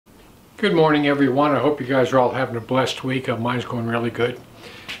Good morning, everyone. I hope you guys are all having a blessed week. Mine's going really good.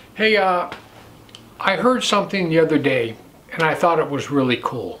 Hey, I heard something the other day, and I thought it was really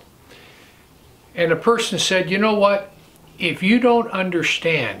cool. And a person said, you know what? If you don't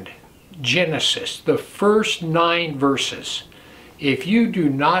understand Genesis, the first 9 verses, if you do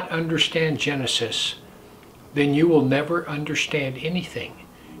not understand Genesis, then you will never understand anything.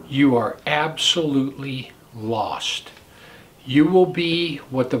 You are absolutely lost. You will be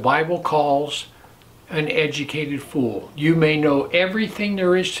what the Bible calls an educated fool. You may know everything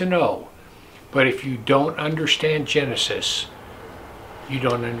there is to know, but if you don't understand Genesis, you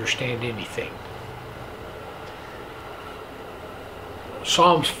don't understand anything.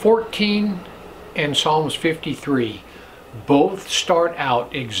 Psalms 14 and Psalms 53 both start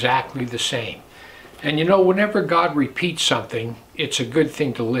out exactly the same. And you know, whenever God repeats something, it's a good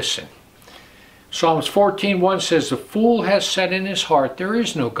thing to listen. Psalms 14:1 says, "The fool has said in his heart, there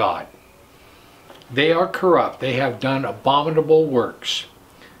is no God. They are corrupt, they have done abominable works.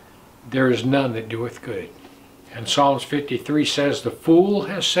 There is none that doeth good." And Psalms 53 says, "The fool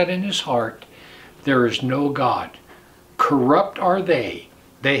has said in his heart, there is no God. Corrupt are they,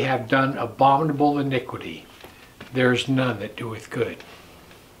 they have done abominable iniquity. There is none that doeth good."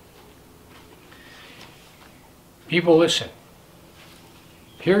 People, listen.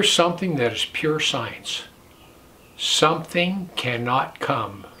 Here's something that is pure science. Something cannot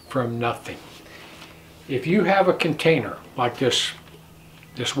come from nothing. If you have a container like this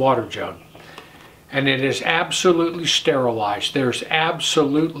water jug, and it is absolutely sterilized, there's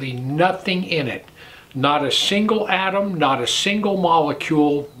absolutely nothing in it, not a single atom, not a single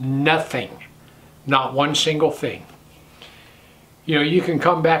molecule, nothing, not one single thing. You know, you can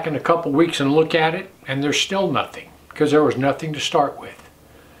come back in a couple weeks and look at it, and there's still nothing, because there was nothing to start with.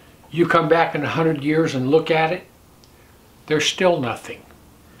 You come back in 100 years and look at it, there's still nothing.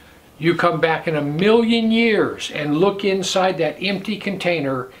 You come back in 1,000,000 years and look inside that empty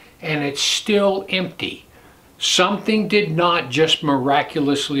container and it's still empty. Something did not just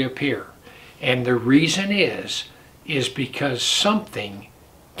miraculously appear. And the reason is because something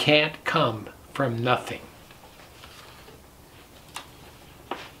can't come from nothing.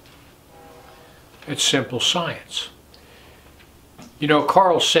 It's simple science. You know,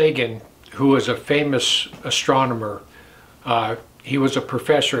 Carl Sagan, who was a famous astronomer, he was a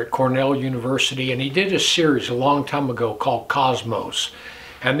professor at Cornell University, and he did a series a long time ago called Cosmos.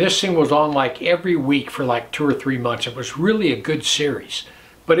 And this thing was on like every week for like 2 or 3 months. It was really a good series,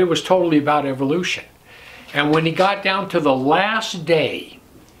 but it was totally about evolution. And when he got down to the last day,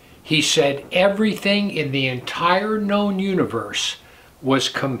 he said everything in the entire known universe was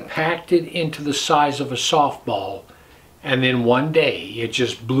compacted into the size of a softball. And then one day it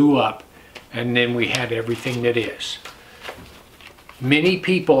just blew up, and then we had everything that is. Many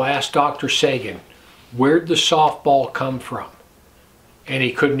people asked Dr. Sagan, where'd the softball come from? And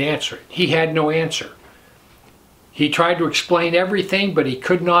he couldn't answer it. He had no answer. He tried to explain everything, but he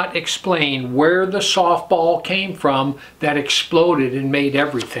could not explain where the softball came from that exploded and made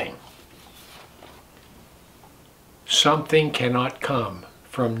everything. Something cannot come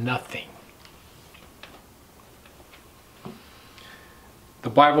from nothing. The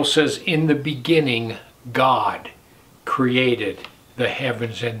Bible says, in the beginning, God created the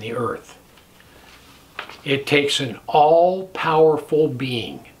heavens and the earth. It takes an all-powerful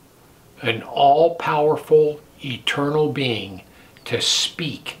being, an all-powerful, eternal being, to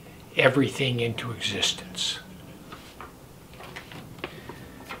speak everything into existence.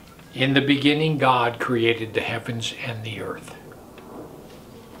 In the beginning, God created the heavens and the earth.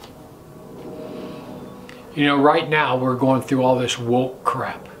 You know, right now we're going through all this woke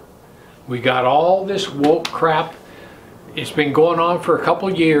crap. We got all this woke crap. It's been going on for a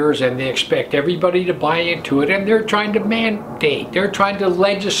couple years, and they expect everybody to buy into it, and they're trying to mandate, they're trying to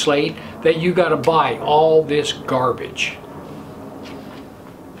legislate that you got to buy all this garbage.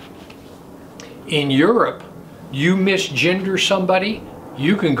 In Europe, you misgender somebody,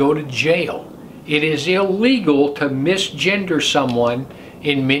 you can go to jail. It is illegal to misgender someone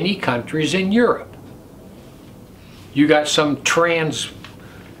in many countries in Europe. You got some trans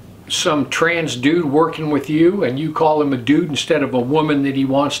dude working with you, and you call him a dude instead of a woman that he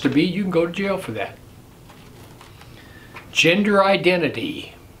wants to be, you can go to jail for that. Gender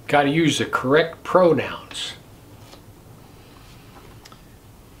identity, got to use the correct pronouns.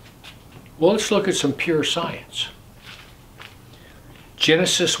 Well, let's look at some pure science.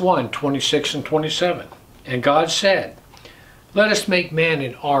 Genesis 1:26 and 27. And God said, "Let us make man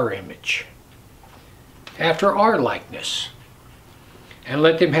in our image, after our likeness, and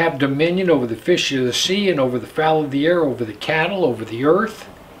let them have dominion over the fish of the sea, and over the fowl of the air, over the cattle, over the earth,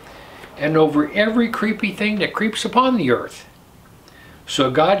 and over every creepy thing that creeps upon the earth. So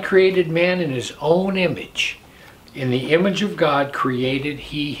God created man in his own image. In the image of God created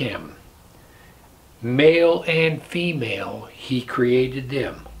he him. Male and female he created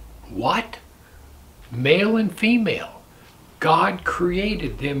them. What? Male and female. God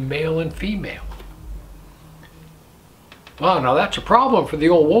created them male and female. Well, now that's a problem for the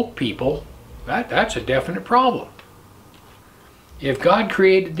old woke people. That's a definite problem. If God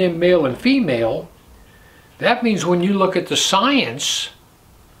created them male and female, that means when you look at the science,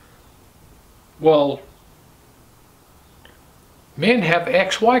 well, men have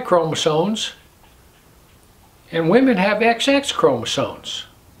XY chromosomes and women have XX chromosomes.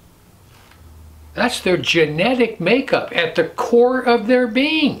 That's their genetic makeup at the core of their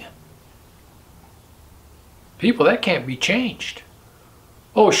being. People, that can't be changed.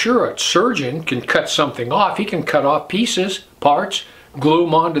 Oh, sure, a surgeon can cut something off. He can cut off pieces, parts, glue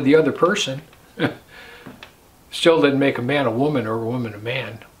them onto the other person. Still doesn't make a man a woman or a woman a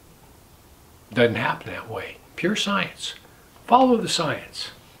man. Doesn't happen that way. Pure science. Follow the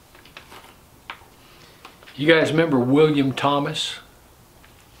science. You guys remember William Thomas?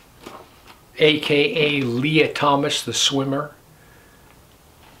 AKA Leah Thomas, the swimmer?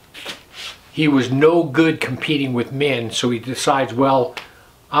 He was no good competing with men, so he decides, well,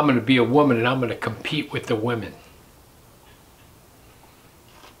 I'm going to be a woman and I'm going to compete with the women.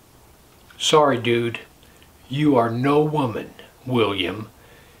 Sorry, dude. You are no woman, William,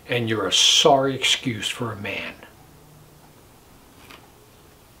 and you're a sorry excuse for a man.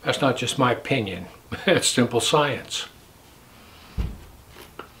 That's not just my opinion. It's simple science.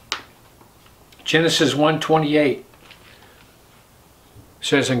 Genesis 1:28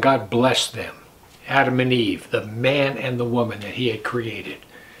 says, and God blessed them, Adam and Eve, the man and the woman that he had created.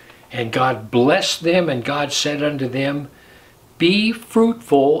 And God blessed them, and God said unto them, be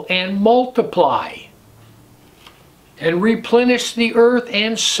fruitful and multiply, and replenish the earth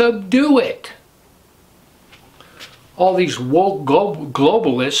and subdue it. All these woke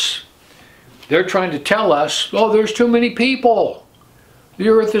globalists, they're trying to tell us, oh, there's too many people. The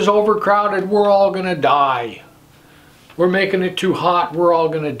earth is overcrowded, we're all going to die. We're making it too hot, we're all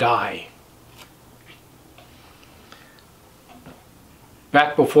going to die.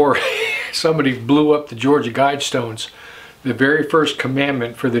 Back before somebody blew up the Georgia Guidestones, the very first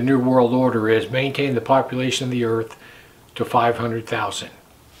commandment for the New World Order is maintain the population of the earth to 500,000.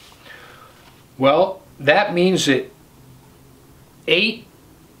 Well, that means that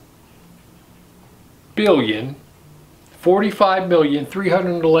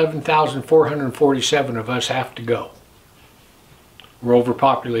 8,045,311,447 of us have to go. We're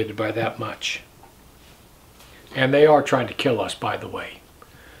overpopulated by that much. And they are trying to kill us, by the way.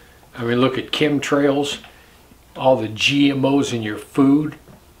 I mean, look at chemtrails, all the GMOs in your food.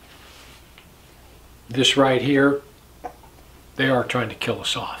 This right here, they are trying to kill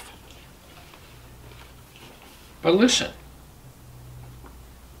us off. But listen,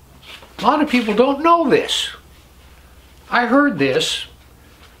 a lot of people don't know this. I heard this,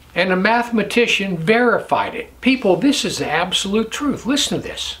 and a mathematician verified it. People, this is the absolute truth. Listen to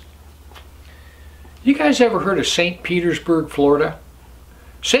this. You guys ever heard of St. Petersburg, Florida?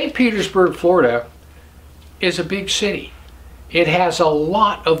 St. Petersburg, Florida is a big city. It has a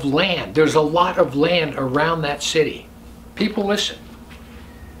lot of land. There's a lot of land around that city. People, listen.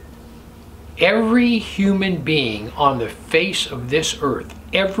 Every human being on the face of this earth,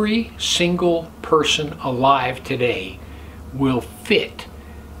 every single person alive today will fit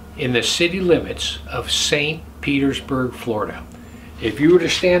in the city limits of St. Petersburg, Florida. If you were to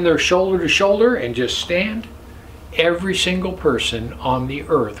stand there shoulder to shoulder and just stand, every single person on the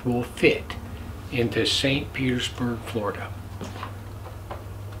earth will fit into St. Petersburg, Florida.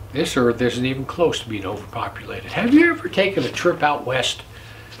 This earth isn't even close to being overpopulated. Have you ever taken a trip out west?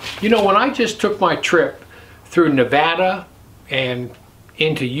 You know, when I just took my trip through Nevada and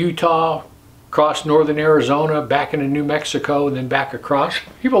into Utah, across northern Arizona, back into New Mexico, and then back across,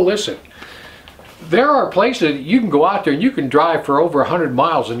 people, listen. There are places that you can go out there and you can drive for over 100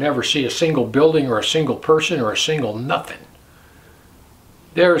 miles and never see a single building or a single person or a single nothing.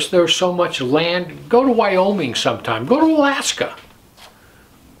 There's so much land. Go to Wyoming sometime. Go to Alaska.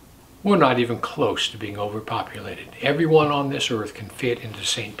 We're not even close to being overpopulated. Everyone on this earth can fit into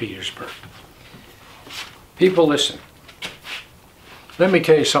St. Petersburg. People, listen. Let me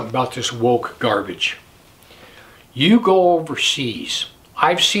tell you something about this woke garbage. You go overseas.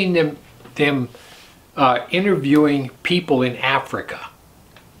 I've seen them interviewing people in Africa,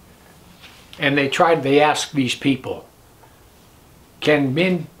 and they ask these people, can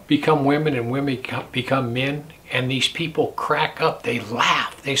men become women and women become men? And these people crack up, they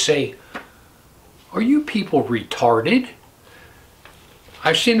laugh, they say, Are you people retarded?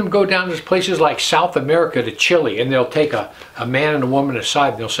 I've seen them go down to places like South America to Chile, and they'll take a man and a woman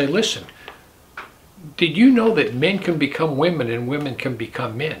aside and they'll say, listen, did you know that men can become women and women can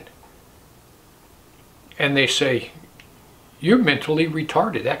become men? And they say, you're mentally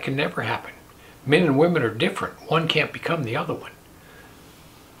retarded. That can never happen. Men and women are different. One can't become the other one.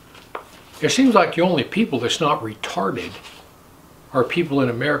 It seems like the only people that's not retarded are people in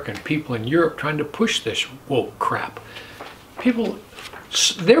America and people in Europe trying to push this woke crap. People,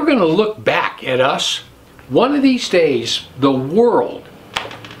 they're going to look back at us. One of these days, the world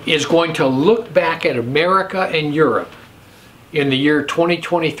is going to look back at America and Europe in the year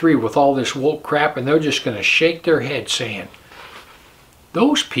 2023 with all this woke crap, and they're just going to shake their head saying,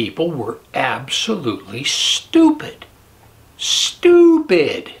 those people were absolutely stupid.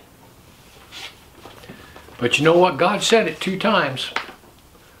 Stupid. But you know what? God said it 2 times.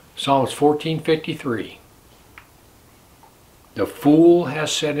 Psalms 14:53. The fool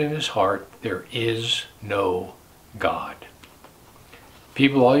has said in his heart, there is no God.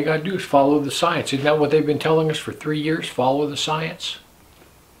 People, all you got to do is follow the science. Isn't that what they've been telling us for 3 years? Follow the science.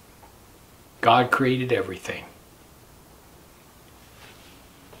 God created everything.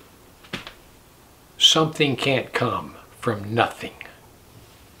 Something can't come from nothing.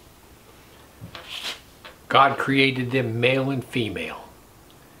 God created them male and female.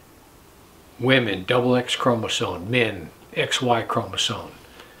 Women, double X chromosome. Men, XY chromosome.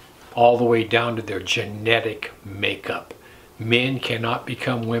 All the way down to their genetic makeup. Men cannot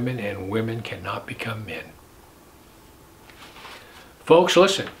become women and women cannot become men. Folks,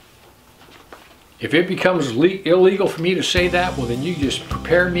 listen. If it becomes illegal for me to say that, well then you just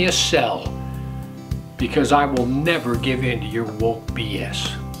prepare me a cell. Because I will never give in to your woke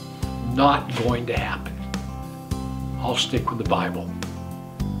BS. Not going to happen. I'll stick with the Bible.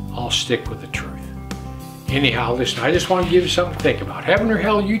 I'll stick with the truth. Anyhow, listen, I just want to give you something to think about. Heaven or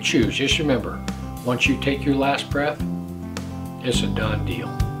hell, you choose. Just remember, once you take your last breath, it's a done deal.